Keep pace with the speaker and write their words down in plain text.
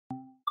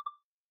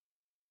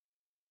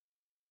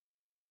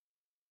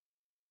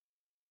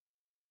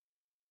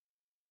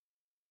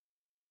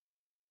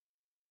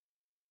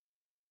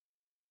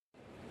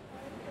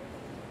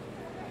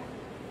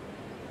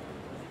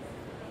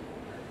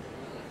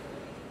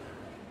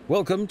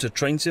Welcome to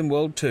Train Sim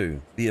World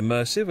 2, the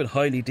immersive and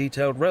highly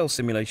detailed rail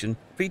simulation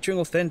featuring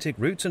authentic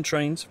routes and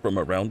trains from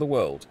around the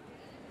world.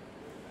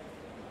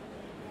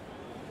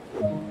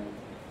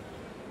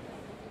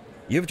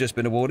 You've just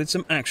been awarded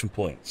some action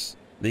points.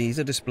 These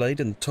are displayed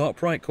in the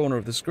top right corner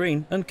of the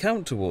screen and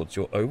count towards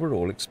your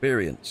overall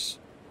experience.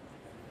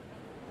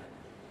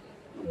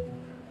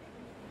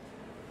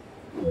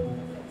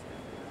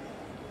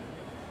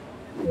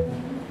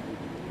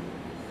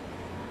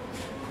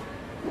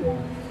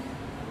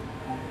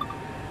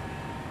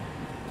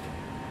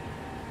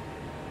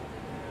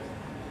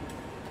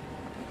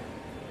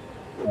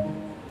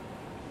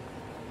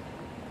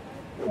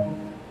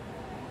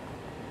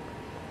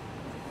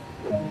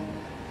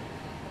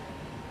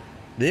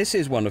 This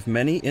is one of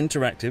many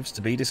interactives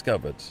to be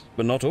discovered,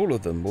 but not all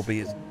of them will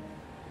be as...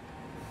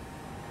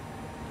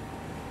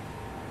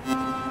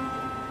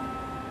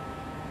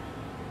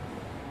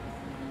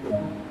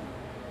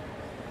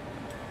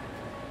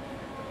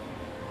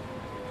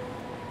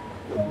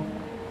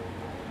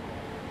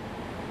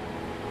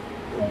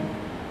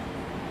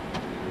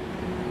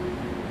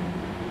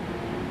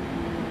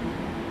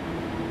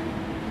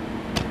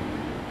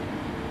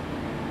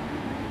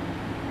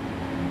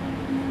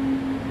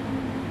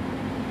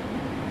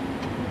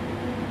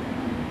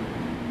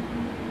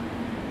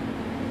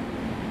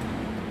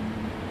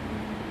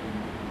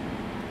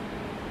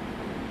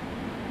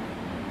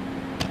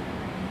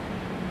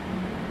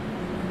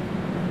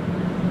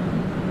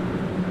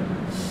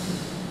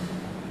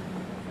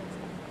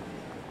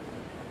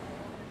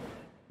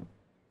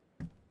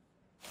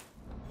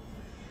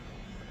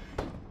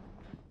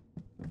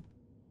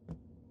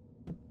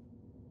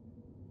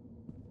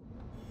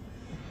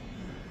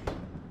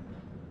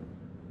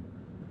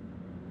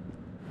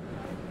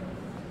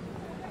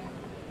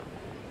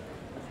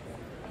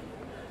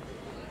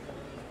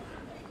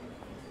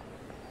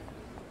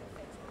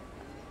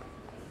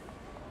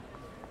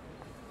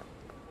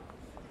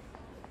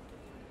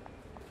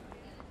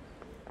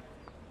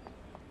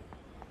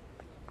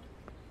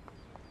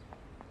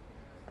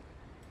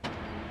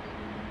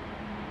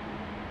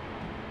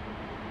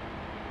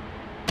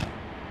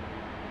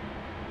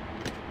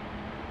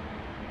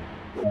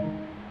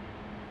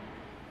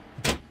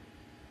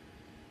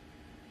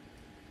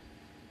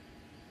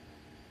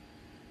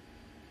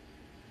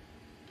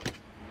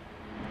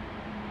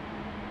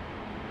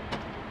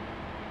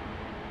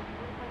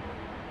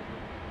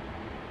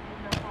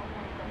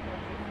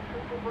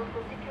 Pour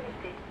votre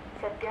sécurité,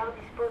 cette gare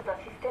dispose d'un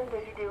système de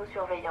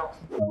vidéosurveillance.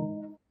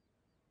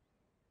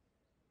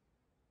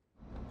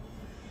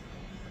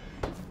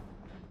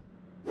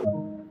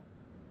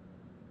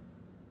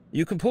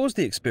 You can pause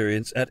the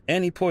experience at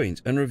any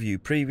point and review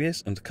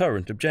previous and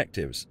current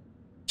objectives.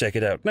 Check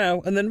it out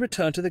now and then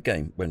return to the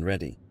game when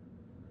ready.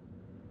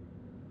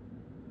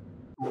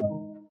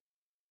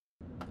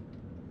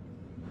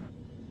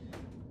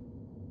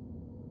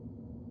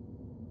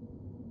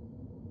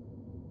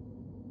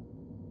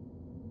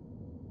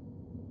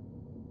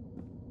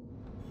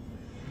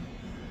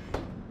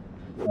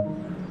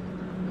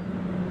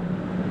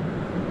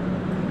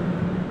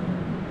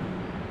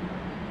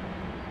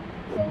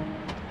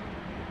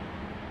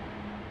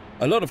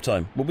 A lot of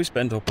time will be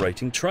spent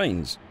operating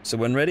trains, so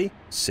when ready,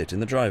 sit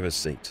in the driver's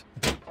seat.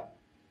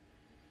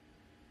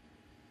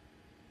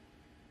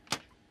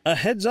 A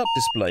heads-up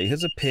display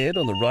has appeared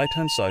on the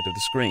right-hand side of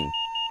the screen.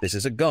 This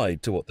is a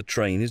guide to what the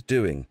train is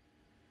doing.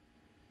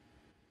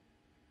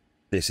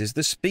 This is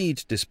the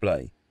speed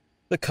display.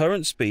 The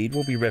current speed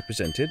will be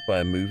represented by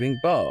a moving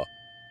bar.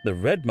 The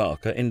red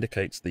marker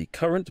indicates the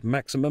current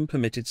maximum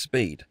permitted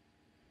speed.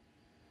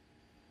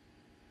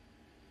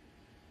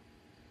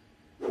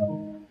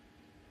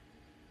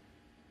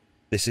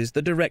 This is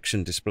the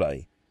direction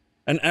display.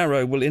 An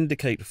arrow will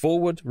indicate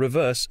forward,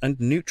 reverse, and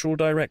neutral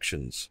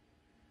directions.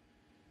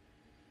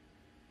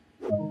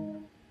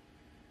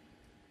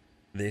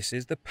 This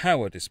is the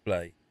power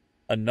display.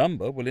 A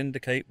number will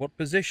indicate what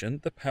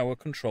position the power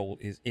control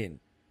is in.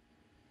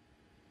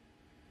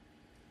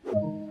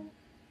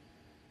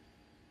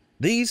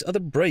 These are the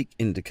brake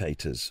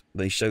indicators.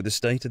 They show the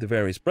state of the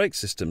various brake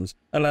systems,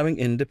 allowing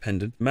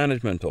independent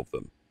management of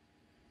them.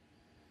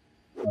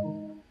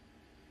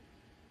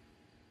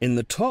 In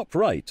the top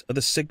right are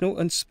the signal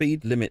and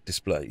speed limit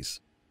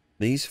displays.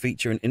 These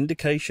feature an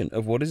indication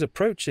of what is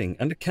approaching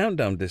and a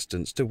countdown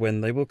distance to when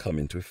they will come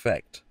into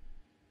effect.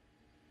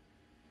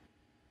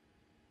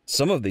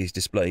 Some of these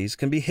displays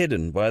can be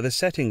hidden via the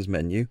settings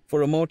menu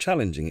for a more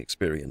challenging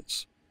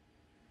experience.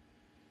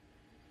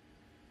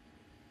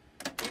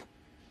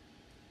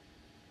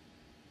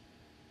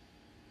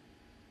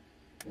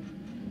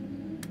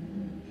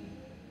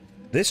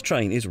 This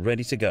train is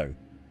ready to go.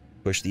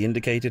 Push the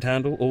indicated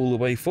handle all the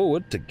way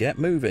forward to get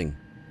moving.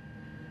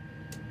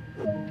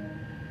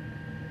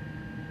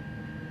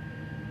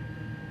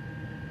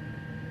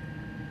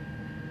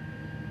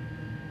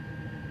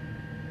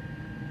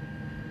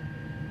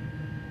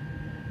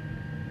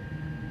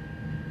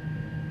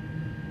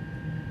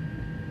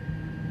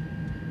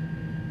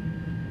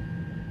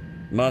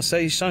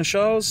 Marseille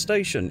Saint-Charles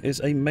station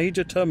is a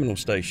major terminal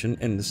station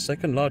in the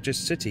second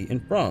largest city in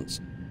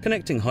France,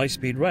 connecting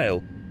high-speed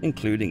rail,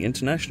 including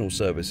international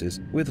services,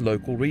 with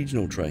local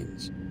regional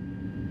trains.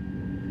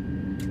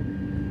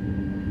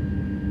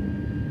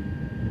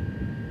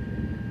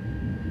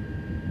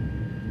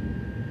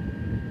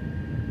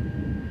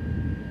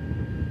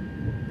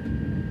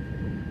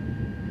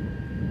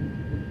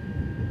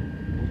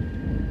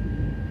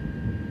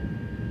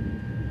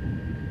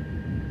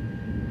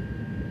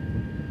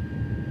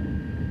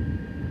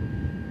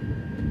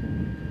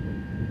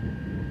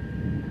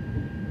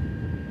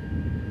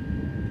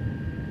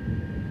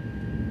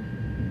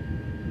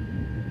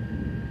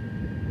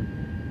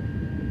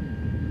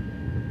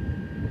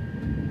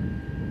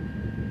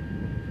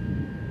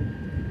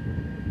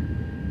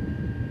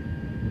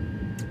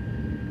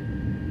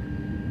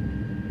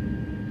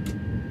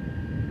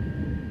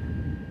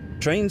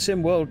 Train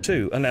Sim World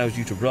 2 allows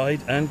you to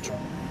ride and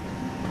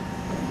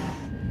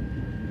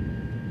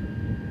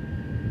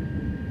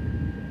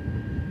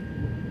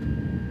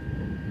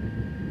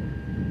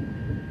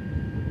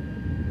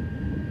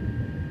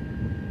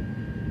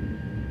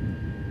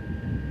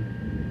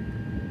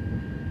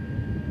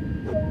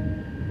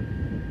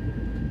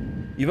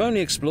You've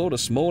only explored a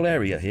small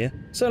area here,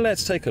 so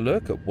let's take a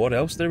look at what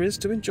else there is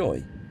to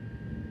enjoy.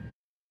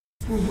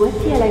 Vous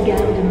voici à la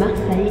gare de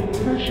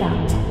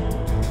Marseille-Saint-Charles.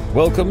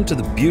 Welcome to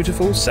the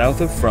beautiful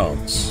south of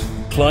France.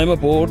 Climb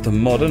aboard the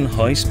modern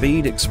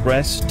high-speed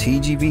express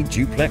TGV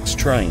Duplex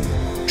train.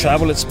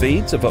 Travel at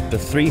speeds of up to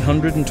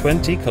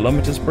 320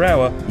 km per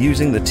hour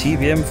using the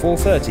TVM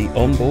 430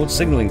 onboard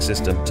signalling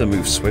system to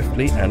move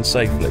swiftly and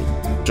safely.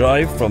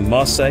 Drive from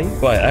Marseille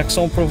via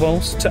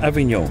Aix-en-Provence to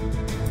Avignon.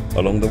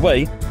 Along the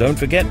way, don't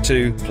forget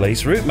to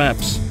place route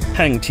maps,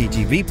 hang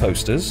TGV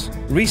posters,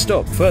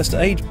 restock first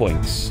aid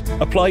points,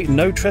 apply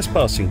no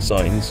trespassing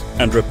signs,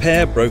 and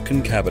repair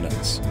broken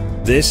cabinets.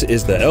 This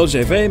is the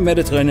LGV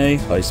Méditerranée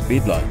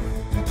high-speed line.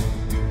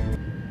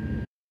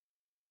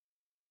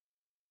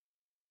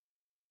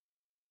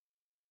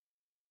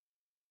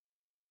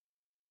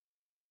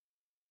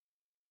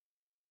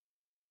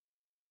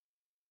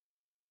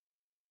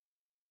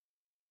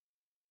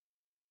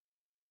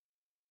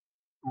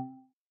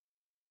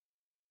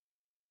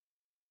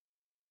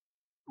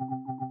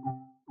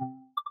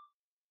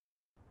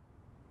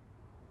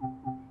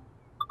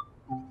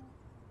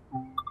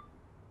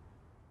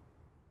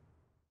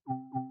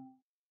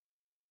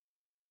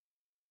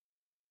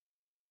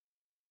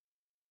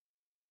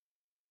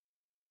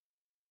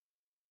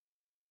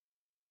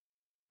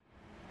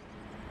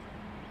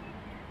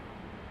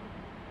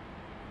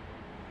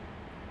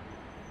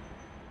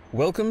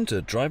 Welcome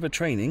to driver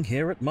training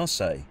here at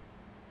Marseille.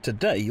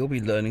 Today you'll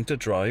be learning to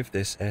drive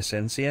this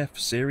SNCF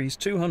Series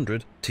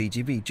 200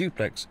 TGV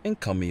Duplex in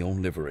coments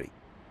livery.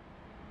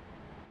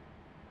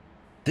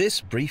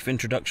 This brief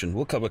introduction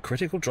will cover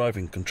critical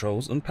driving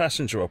controls and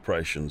passenger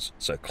operations,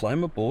 so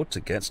climb aboard to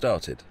get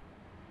started.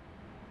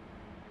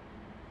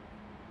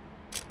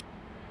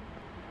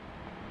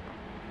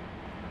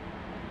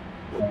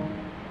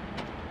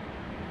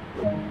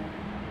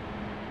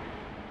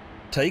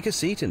 Take a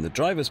seat in the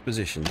driver's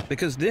position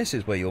because this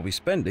is where you'll be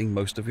spending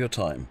most of your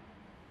time.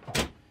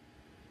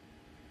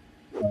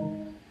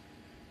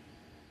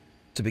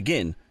 To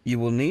begin, you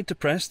will need to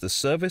press the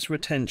Service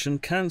Retention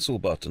Cancel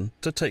button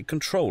to take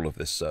control of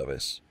this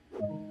service.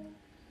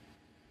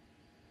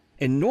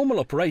 In normal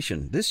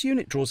operation, this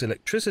unit draws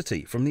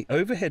electricity from the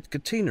overhead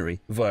catenary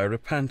via a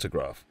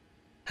pantograph.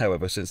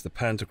 However, since the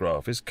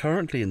pantograph is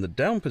currently in the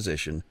down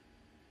position,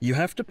 you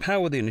have to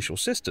power the initial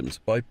systems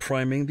by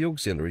priming the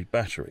auxiliary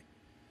battery.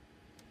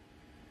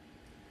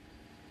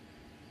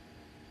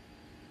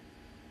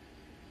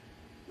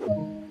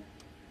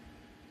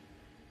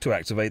 To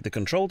activate the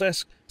control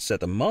desk, set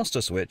the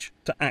master switch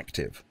to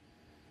active.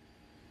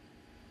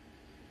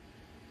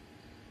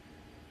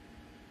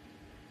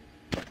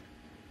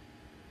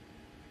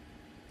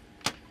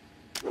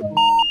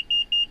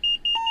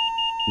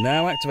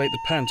 Now activate the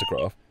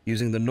pantograph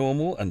using the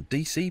normal and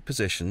DC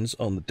positions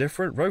on the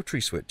different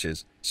rotary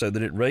switches so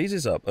that it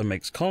raises up and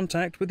makes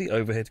contact with the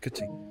overhead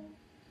catenary.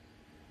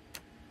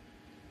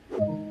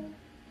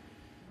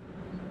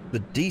 The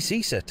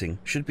DC setting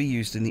should be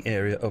used in the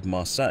area of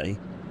Marseille.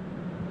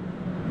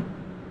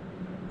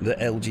 The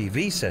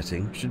LGV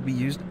setting should be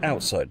used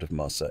outside of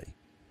Marseille.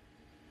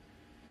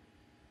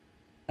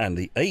 And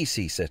the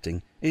AC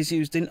setting is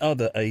used in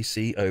other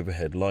AC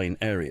overhead line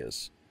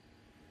areas.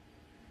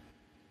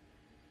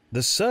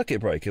 The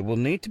circuit breaker will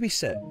need to be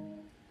set.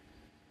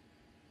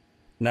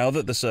 Now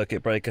that the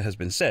circuit breaker has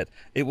been set,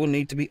 it will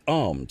need to be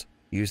armed.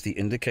 Use the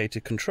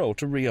indicated control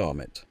to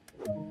rearm it.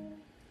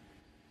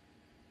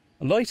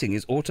 Lighting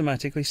is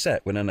automatically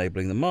set when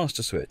enabling the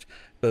master switch,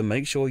 but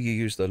make sure you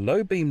use the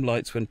low beam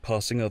lights when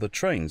passing other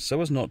trains so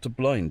as not to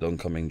blind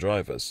oncoming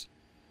drivers.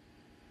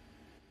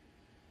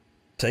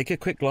 Take a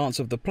quick glance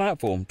of the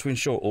platform to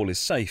ensure all is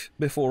safe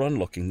before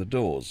unlocking the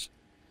doors.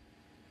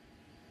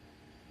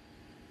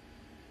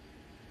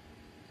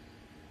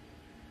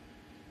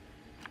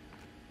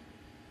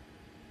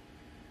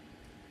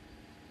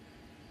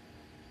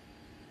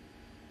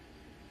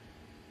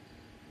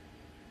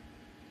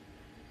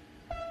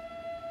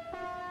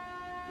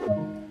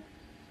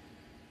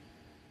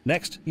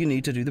 Next, you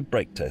need to do the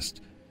brake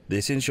test.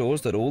 This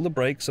ensures that all the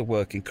brakes are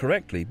working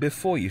correctly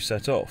before you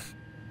set off.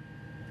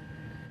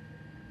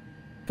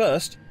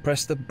 First,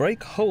 press the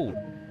brake hold,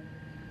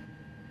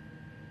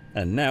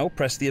 and now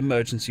press the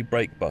emergency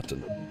brake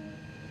button.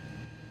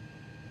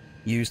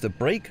 Use the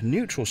brake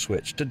neutral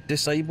switch to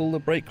disable the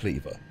brake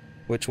lever,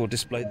 which will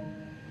display.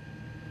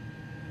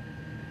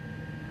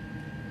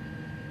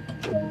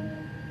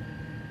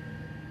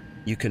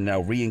 You can now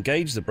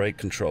re-engage the brake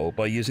control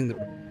by using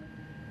the.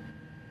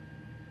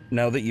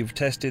 Now that you've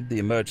tested the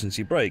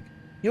emergency brake,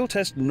 you'll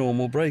test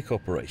normal brake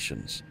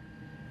operations.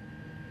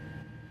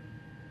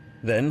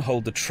 Then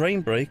hold the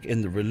train brake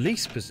in the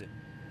release position.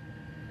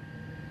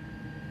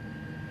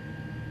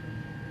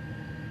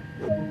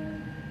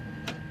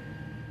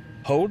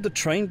 Hold the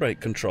train brake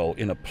control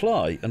in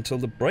apply until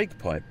the brake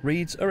pipe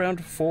reads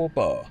around 4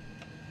 bar.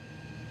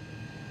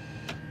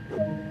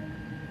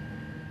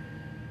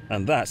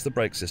 And that's the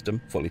brake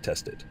system fully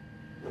tested.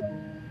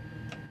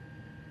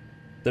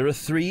 There are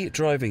 3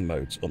 driving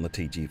modes on the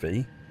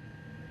TGV.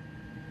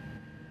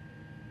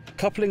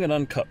 Coupling and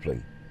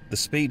uncoupling. The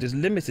speed is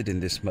limited in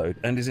this mode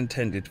and is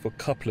intended for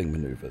coupling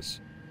maneuvers.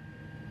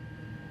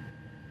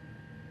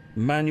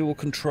 Manual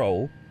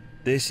control.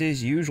 This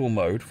is usual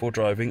mode for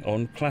driving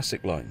on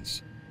classic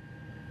lines.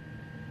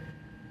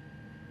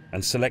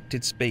 And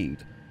selected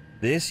speed.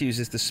 This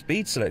uses the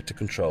speed selector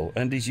control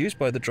and is used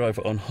by the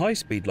driver on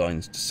high-speed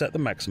lines to set the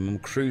maximum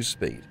cruise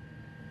speed.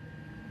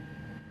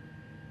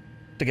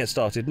 To get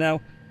started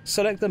now,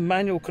 select the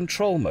manual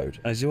control mode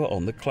as you are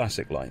on the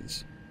classic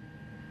lines.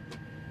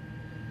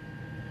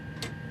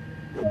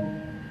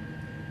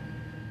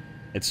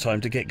 It's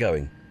time to get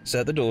going.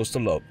 Set the doors to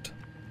locked.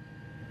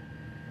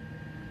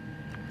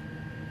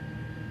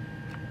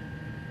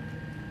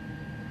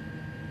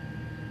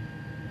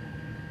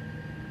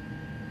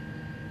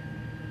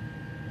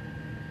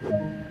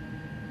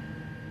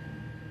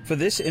 For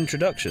this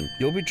introduction,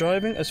 you'll be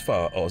driving as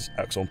far as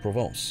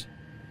Aix-en-Provence.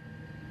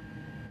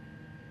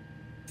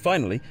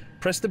 Finally,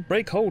 press the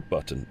brake hold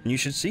button and you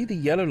should see the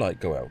yellow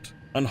light go out,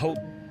 and hold.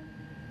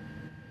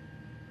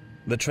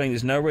 The train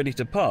is now ready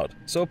to part,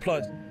 so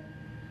apply.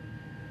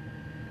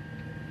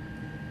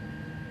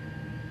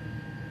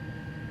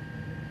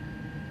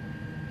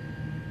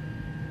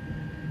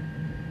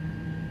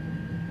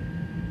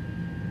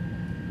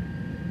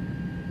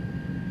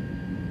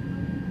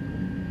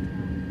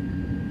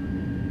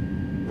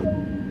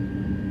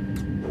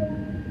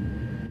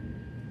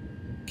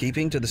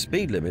 Keeping to the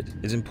speed limit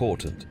is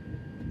important.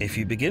 If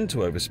you begin to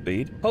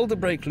overspeed, hold the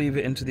brake lever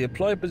into the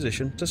apply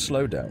position to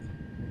slow down.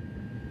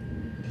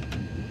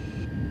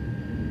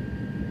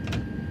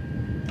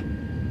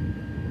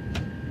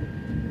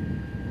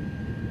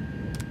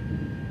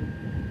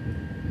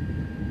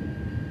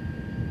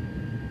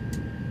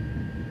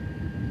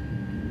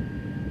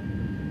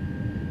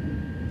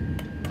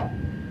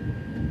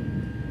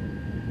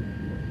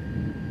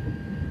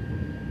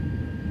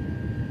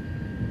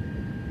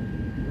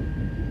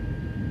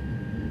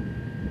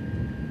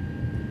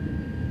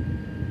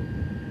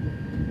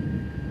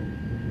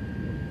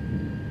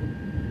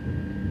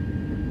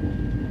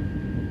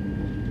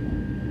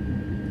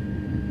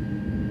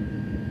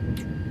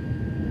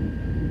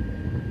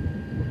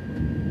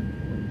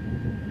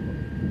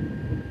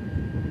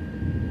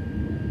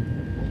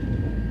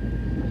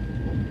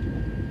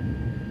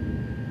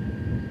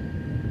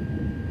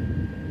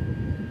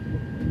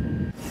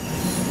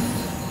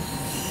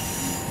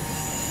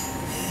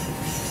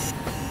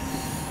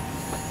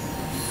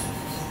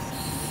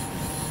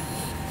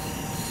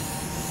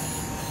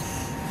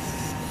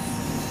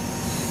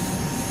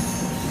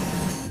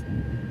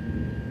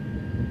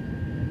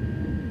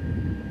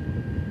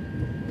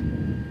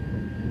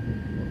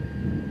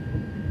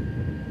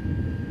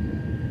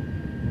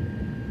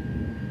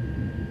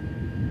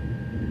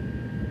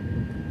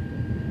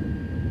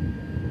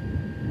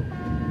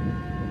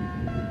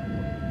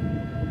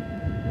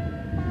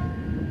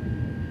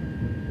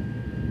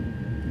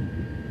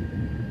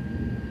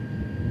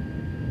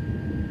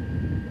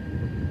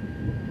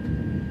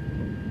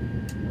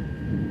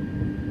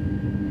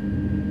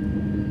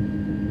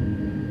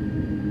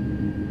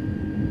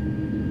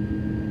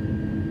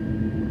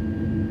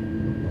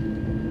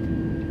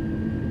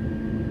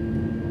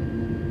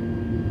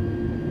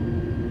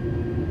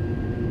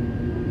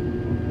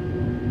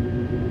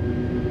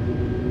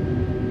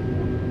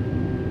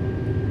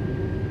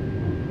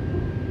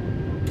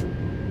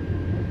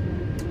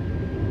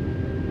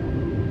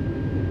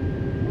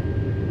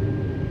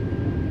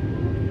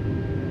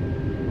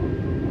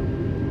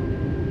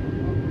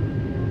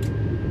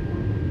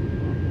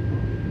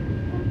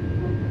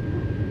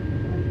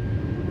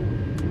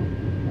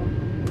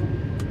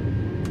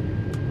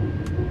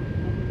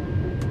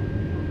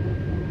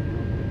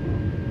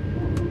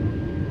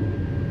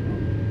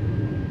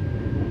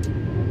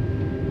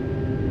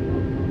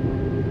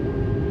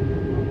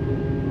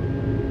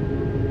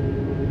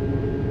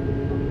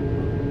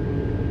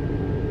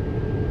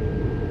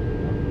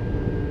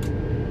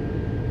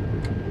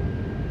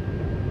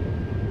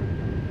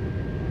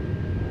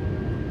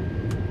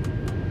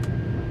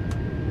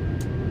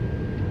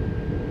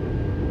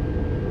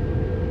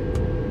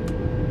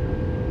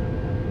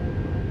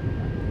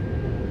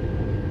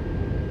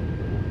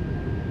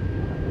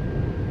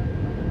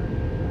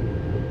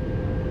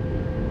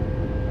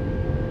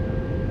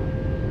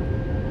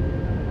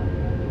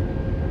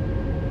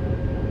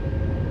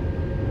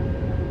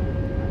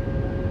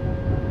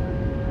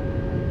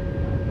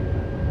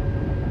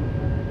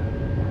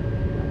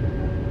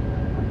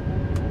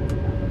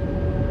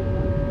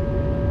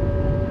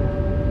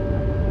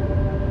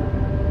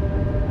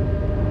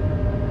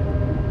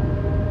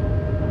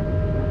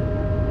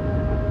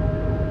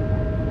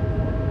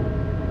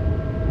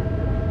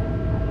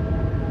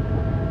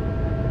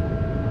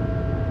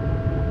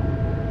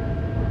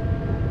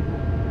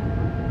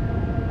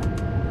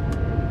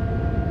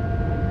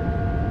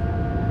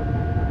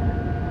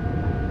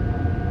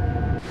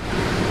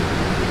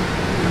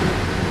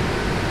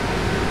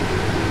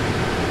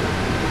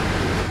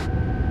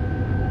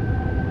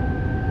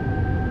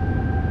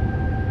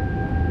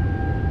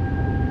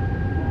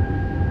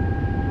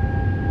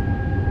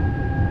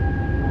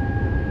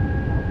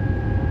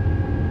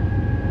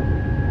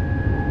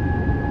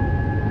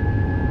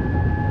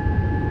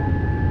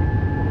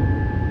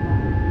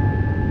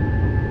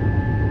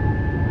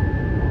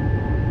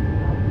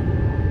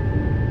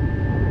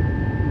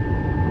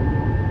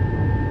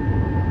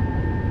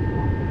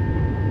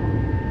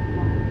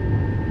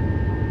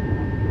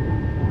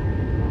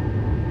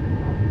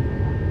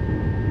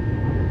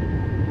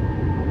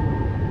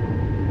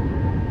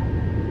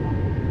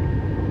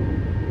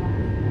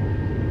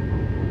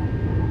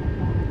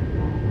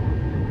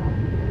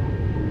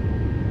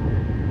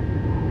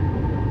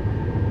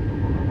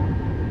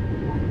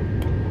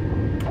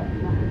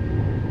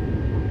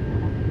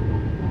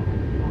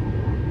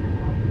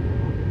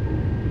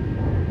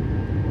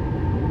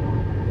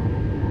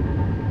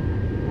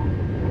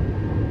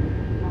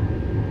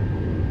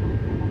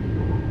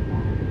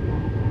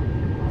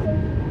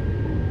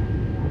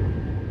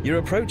 You're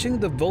approaching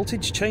the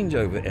voltage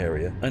changeover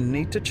area and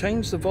need to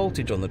change the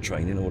voltage on the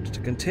train in order to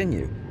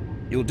continue.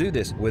 You'll do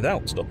this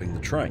without stopping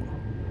the train.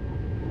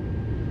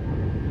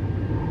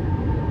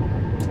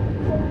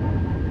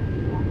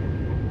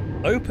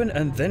 Open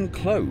and then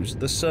close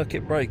the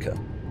circuit breaker.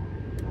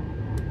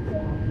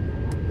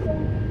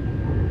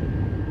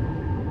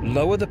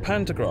 Lower the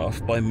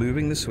pantograph by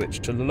moving the switch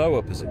to the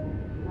lower position.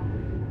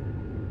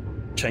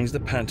 Change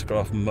the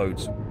pantograph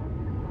modes.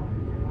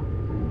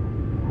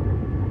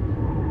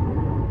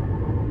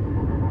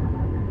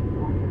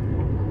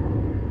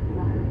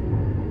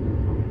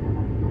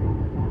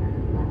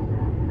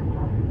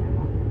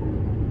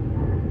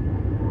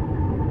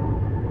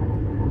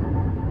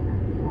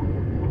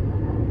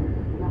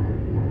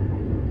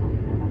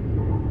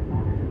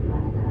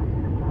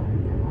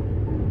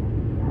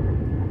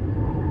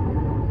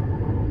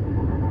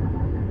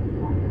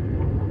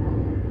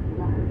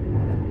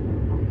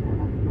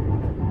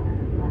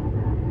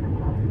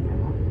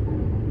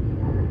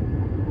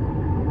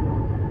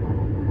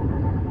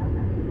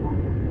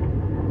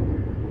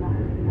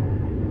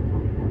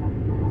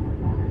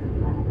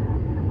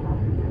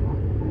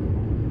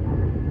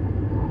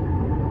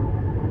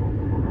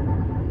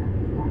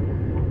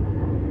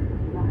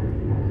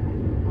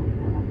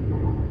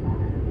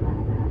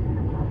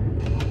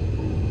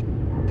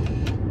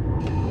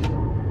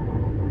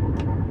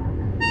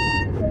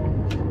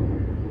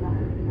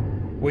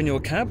 When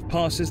your cab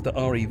passes the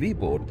REV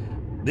board,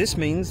 this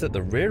means that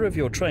the rear of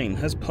your train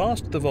has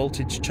passed the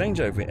voltage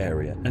changeover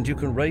area and you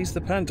can raise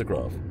the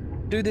pantograph.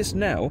 Do this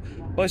now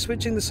by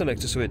switching the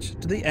selector switch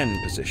to the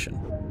N position.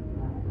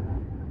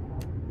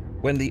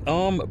 When the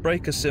arm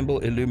breaker symbol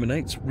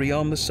illuminates,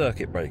 rearm the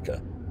circuit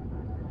breaker.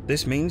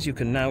 This means you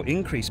can now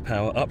increase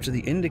power up to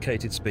the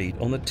indicated speed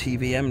on the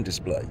TVM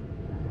display.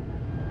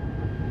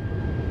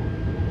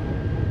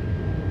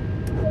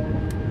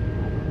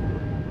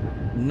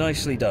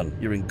 Nicely done.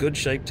 You're in good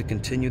shape to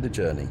continue the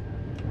journey.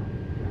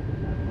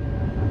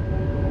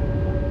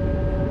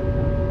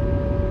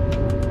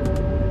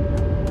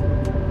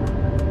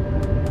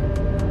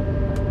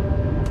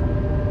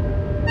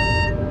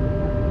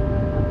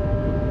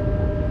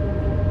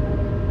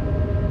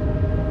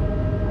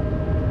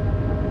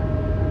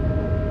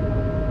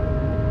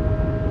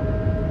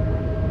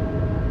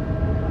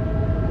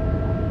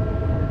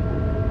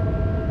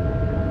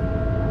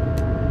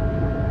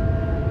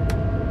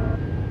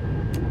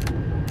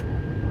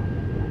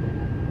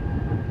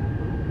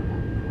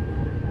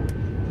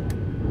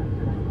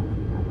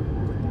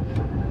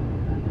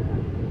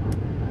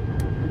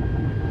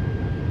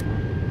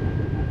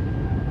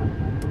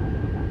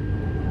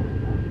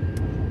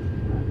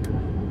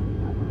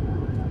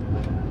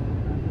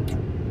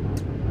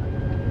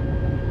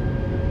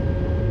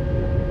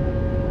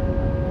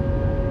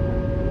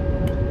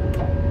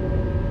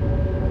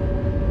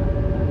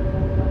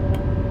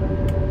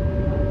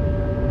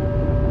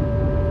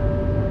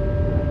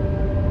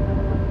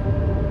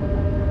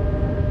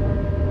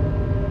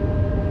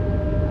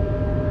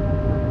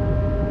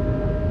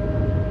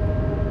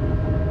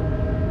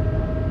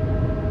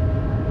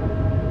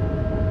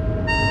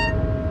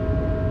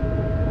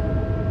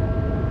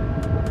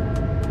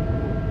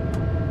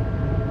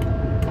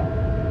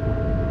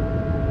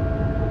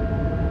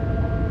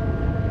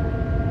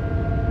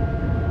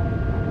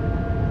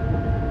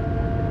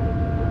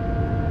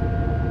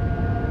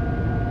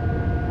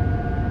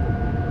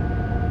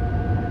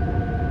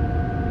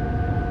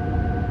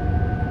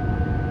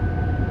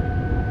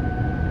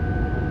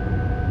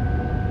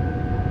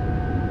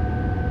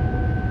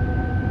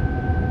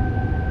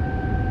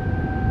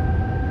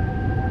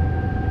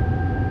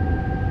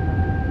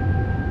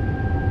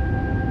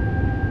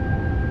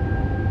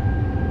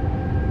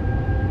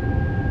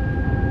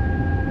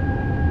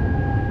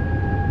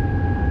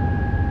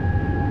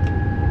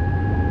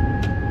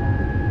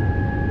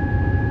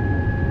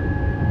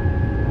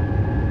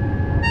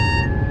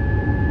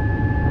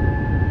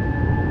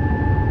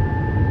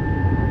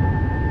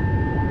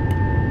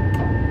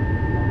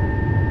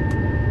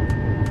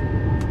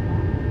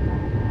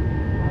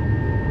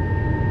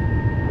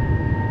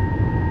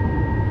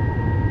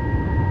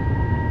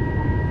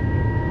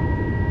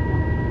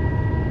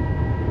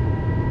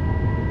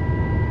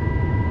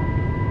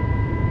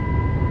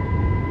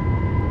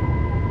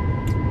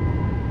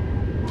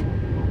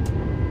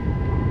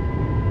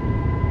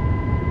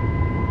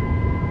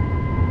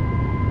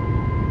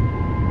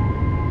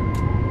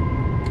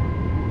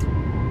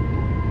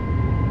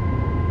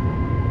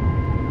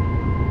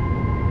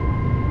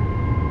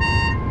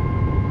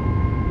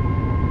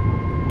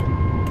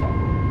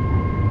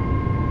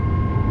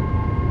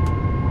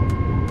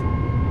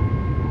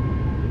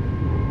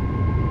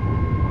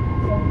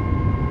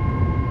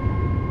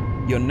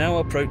 You're now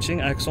approaching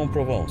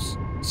Aix-en-Provence,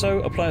 so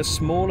apply a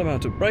small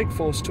amount of brake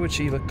force to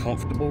achieve a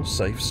comfortable,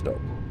 safe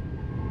stop.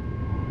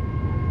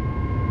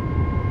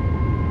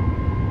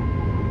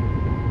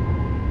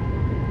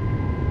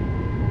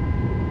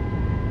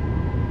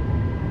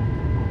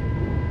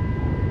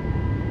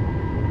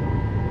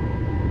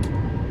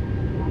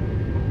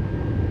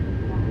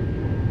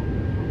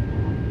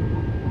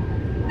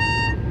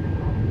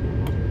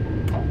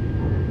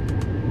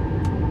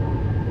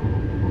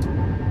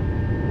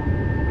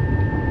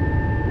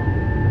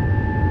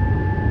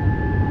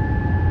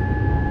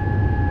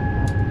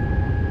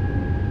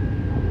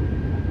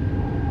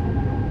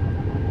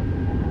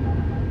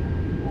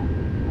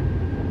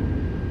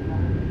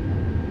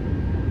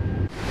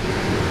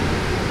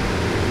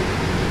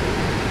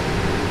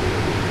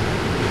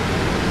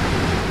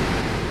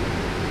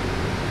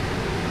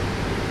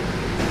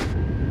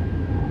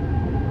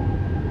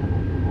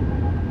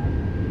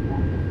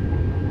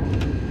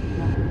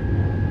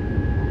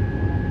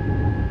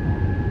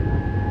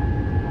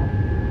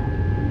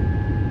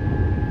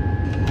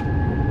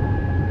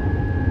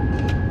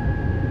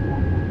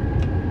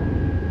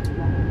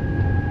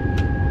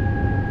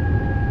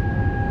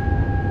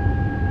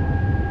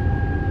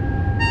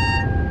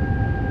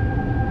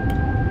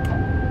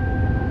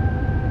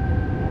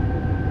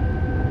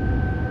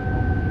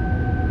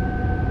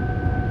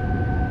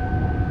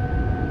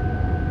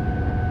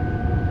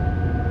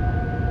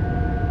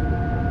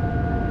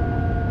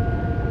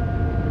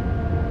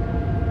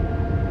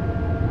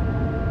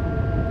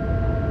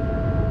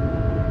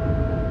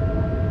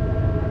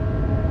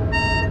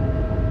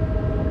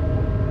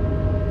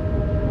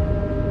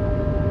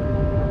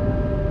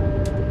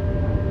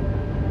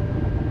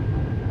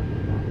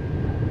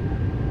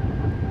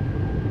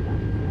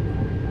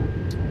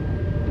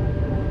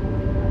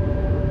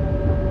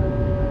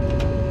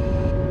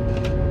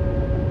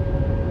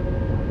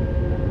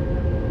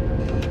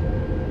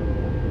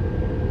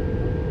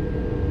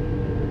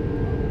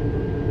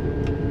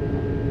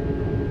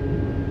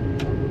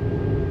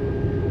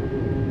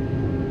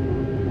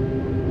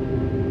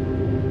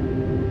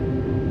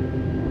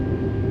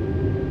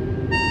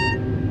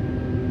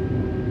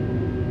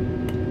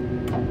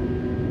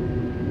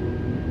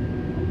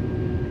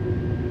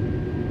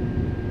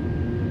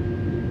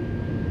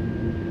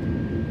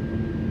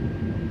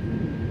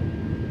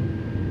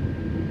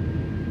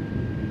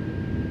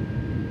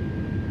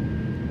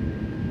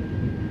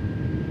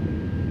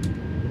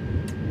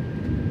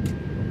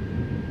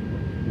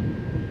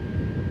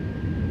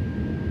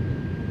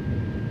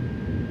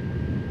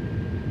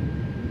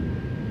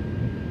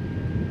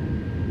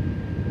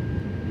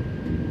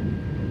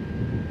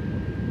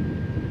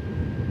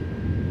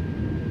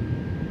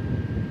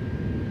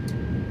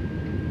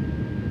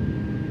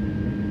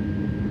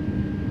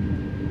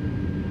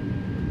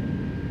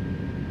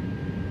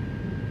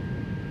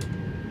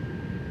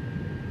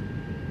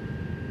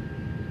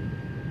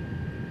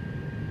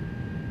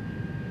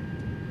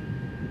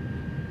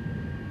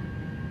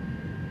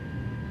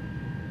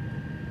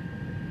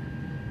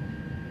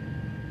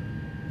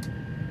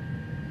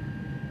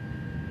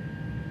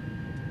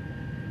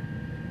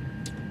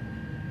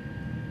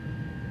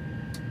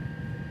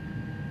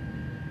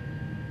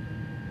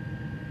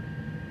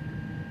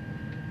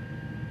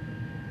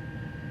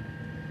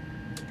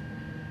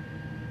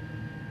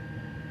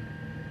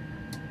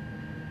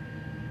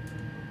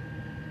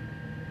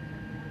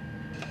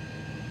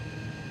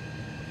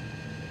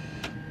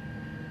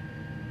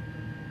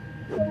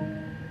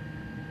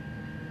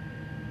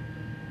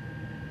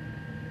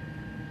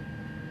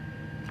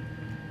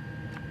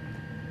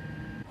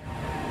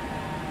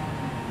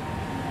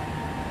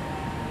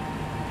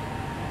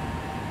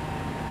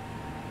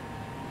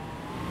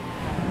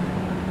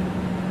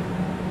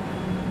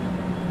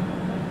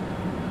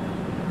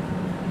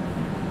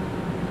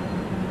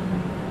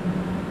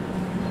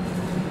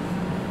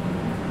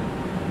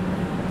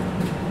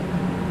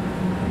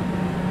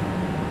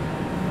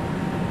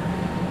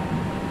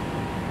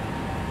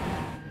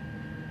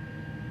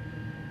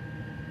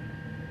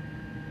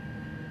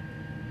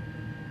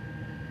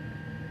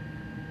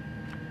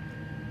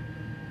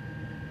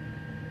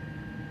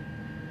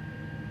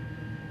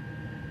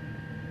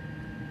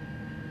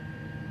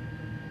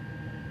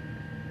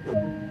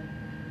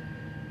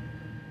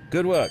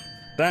 Good work.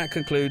 That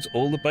concludes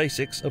all the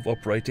basics of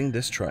operating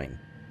this train.